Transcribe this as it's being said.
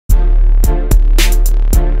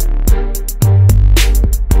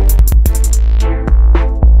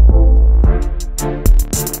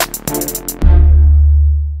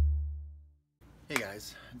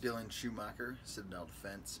hacker, Citadel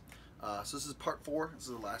defense. So this is part 4. This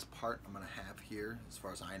is the last part I'm going to have here, as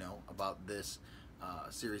far as I know, about this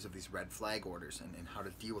series of these red flag orders and how to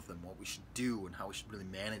deal with them, what we should do, and how we should really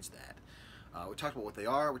manage that. We talked about what they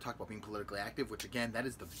are. We talked about being politically active, which again, that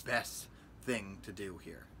is the best thing to do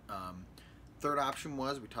here. Third option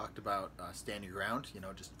was we talked about stand your ground. You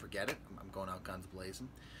know, just forget it. I'm going out guns blazing.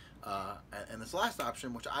 And this last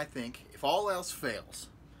option, which I think, if all else fails,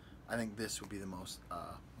 I think this would be the most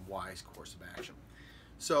wise course of action.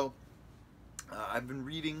 So I've been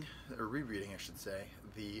reading, or rereading I should say,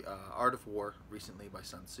 The Art of War recently by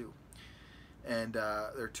Sun Tzu. And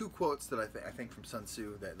there are 2 quotes that I think from Sun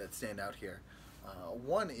Tzu that stand out here.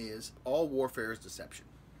 One is, all warfare is deception,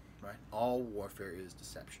 right? All warfare is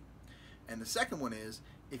deception. And the second one is,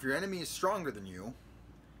 if your enemy is stronger than you,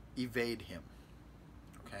 evade him.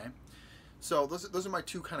 Okay? So those are my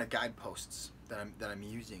 2 kind of guideposts that I'm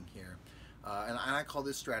using here. And I call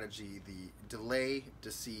this strategy the delay,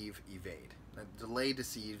 deceive, evade. Delay,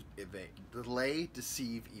 deceive, evade. Delay,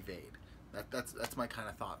 deceive, evade. That's my kind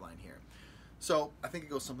of thought line here. So I think it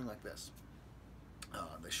goes something like this.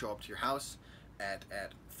 They show up to your house at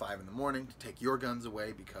 5 in the morning to take your guns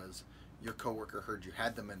away because your coworker heard you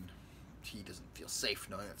had them and he doesn't feel safe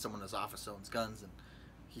knowing that someone in his office owns guns, and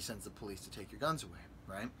he sends the police to take your guns away,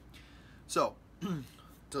 right? So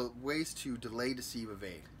the ways to delay, deceive,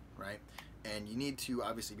 evade, right? And you need to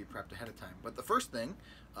obviously be prepped ahead of time. But the first thing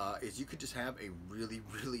is you could just have a really,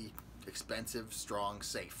 really expensive, strong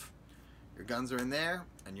safe. Your guns are in there,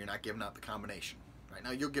 and you're not giving out the combination. Right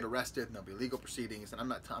now, you'll get arrested, and there'll be legal proceedings. And I'm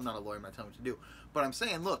not a lawyer. I'm not telling you what to do. But I'm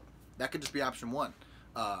saying, look, that could just be option 1.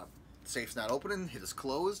 Safe's not opening. It is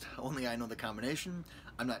closed. Only I know the combination.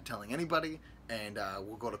 I'm not telling anybody, and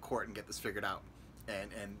we'll go to court and get this figured out.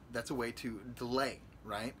 And that's a way to delay,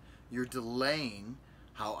 right? You're delaying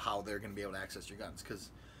how they're going to be able to access your guns. Because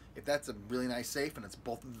if that's a really nice safe and it's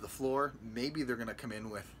bolted to the floor, maybe they're going to come in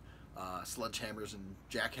with sledgehammers and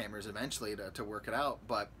jackhammers eventually to work it out,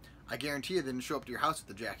 but I guarantee you they didn't show up to your house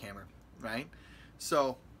with the jackhammer, right?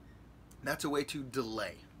 So that's a way to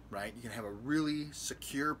delay, right? You can have a really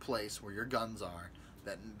secure place where your guns are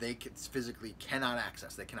that they physically cannot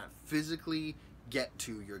access. They cannot physically get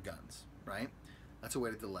to your guns, right? That's a way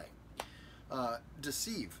to delay.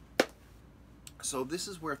 Deceive. So this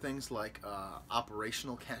is where things like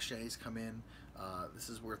operational caches come in. This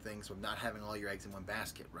is where things with not having all your eggs in one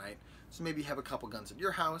basket, right? So maybe you have a couple guns at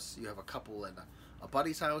your house, you have a couple at a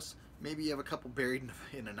buddy's house, maybe you have a couple buried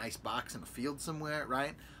in a nice box in a field somewhere,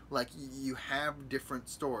 right? Like you have different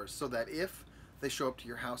stores so that if they show up to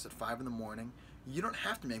your house at 5 in the morning, you don't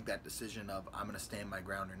have to make that decision of I'm going to stand my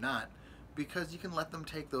ground or not, because you can let them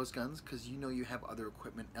take those guns because you know you have other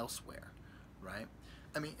equipment elsewhere, right?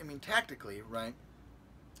 I mean tactically, right?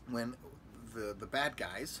 When the bad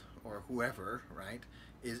guys or whoever, right,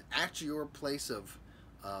 is at your place of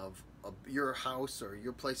your house or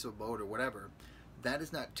your place of abode or whatever, that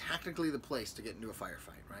is not tactically the place to get into a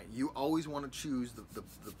firefight, right? You always want to choose the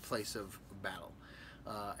place of battle.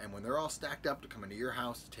 And when they're all stacked up to come into your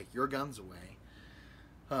house to take your guns away,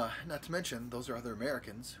 not to mention those are other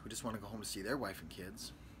Americans who just want to go home to see their wife and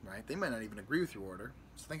kids, right? They might not even agree with your order.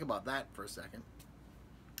 So think about that for a second.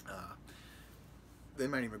 They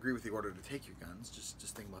might even agree with the order to take your guns.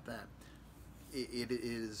 Just think about that. It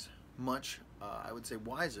is much, I would say,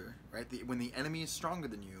 wiser, right? When the enemy is stronger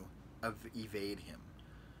than you, evade him.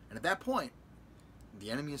 And at that point, the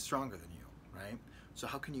enemy is stronger than you, right? So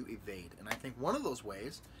how can you evade? And I think one of those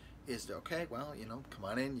ways is to, okay, well, you know, come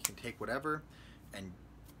on in, you can take whatever, and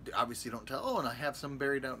obviously don't tell, oh, and I have some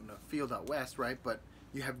buried out in a field out west, right? But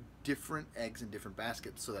you have different eggs in different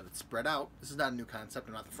baskets so that it's spread out. This is not a new concept.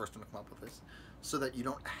 I'm not the first one to come up with this. So that you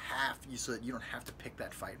don't have to pick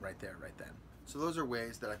that fight right there, right then. So those are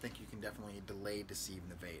ways that I think you can definitely delay, deceive,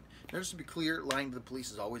 and evade. Now, just to be clear, lying to the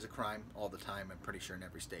police is always a crime all the time. I'm pretty sure in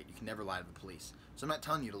every state. You can never lie to the police. So I'm not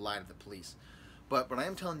telling you to lie to the police, but I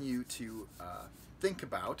am telling you to think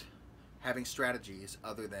about having strategies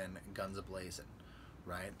other than guns a-blazing,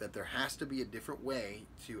 right? That there has to be a different way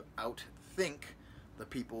to outthink the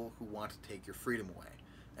people who want to take your freedom away.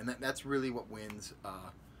 And that's really what wins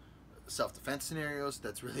self-defense scenarios.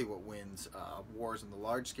 That's really what wins wars on the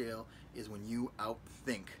large scale, is when you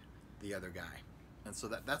outthink the other guy. And so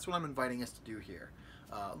that's what I'm inviting us to do here.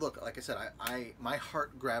 Look, like I said, my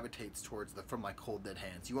heart gravitates towards from my cold dead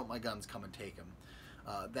hands. You want my guns, come and take them.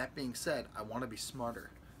 That being said, I want to be smarter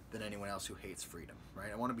than anyone else who hates freedom, right?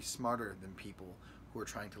 I want to be smarter than people who are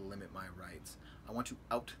trying to limit my rights. I want to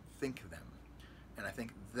outthink them. And I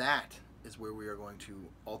think that is where we are going to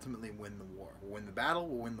ultimately win the war. We'll win the battle,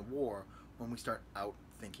 we'll win the war when we start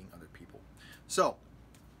outthinking other people. So,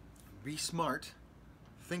 be smart,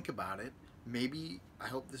 think about it. Maybe, I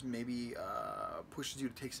hope this maybe pushes you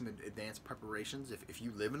to take some advanced preparations if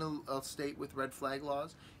you live in a state with red flag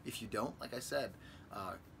laws. If you don't, like I said,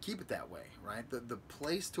 keep it that way, right? The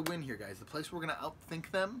place to win here, guys, the place we're going to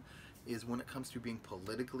outthink them is when it comes to being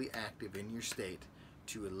politically active in your state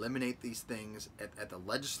to eliminate these things at the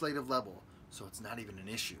legislative level so it's not even an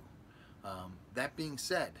issue. That being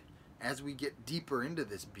said, as we get deeper into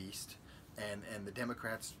this beast and the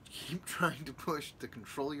Democrats keep trying to push to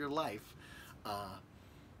control your life,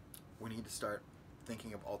 we need to start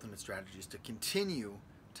thinking of alternate strategies to continue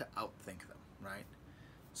to outthink them, right?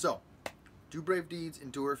 So, do brave deeds,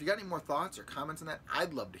 endure. If you got any more thoughts or comments on that,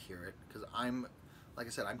 I'd love to hear it, because like I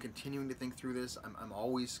said, I'm continuing to think through this. I'm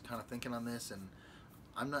always kind of thinking on this, and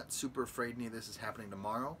I'm not super afraid any of this is happening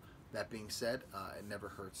tomorrow. That being said, it never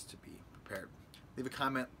hurts to be prepared. Leave a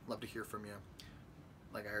comment. Love to hear from you.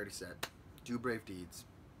 Like I already said, do brave deeds,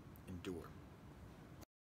 endure.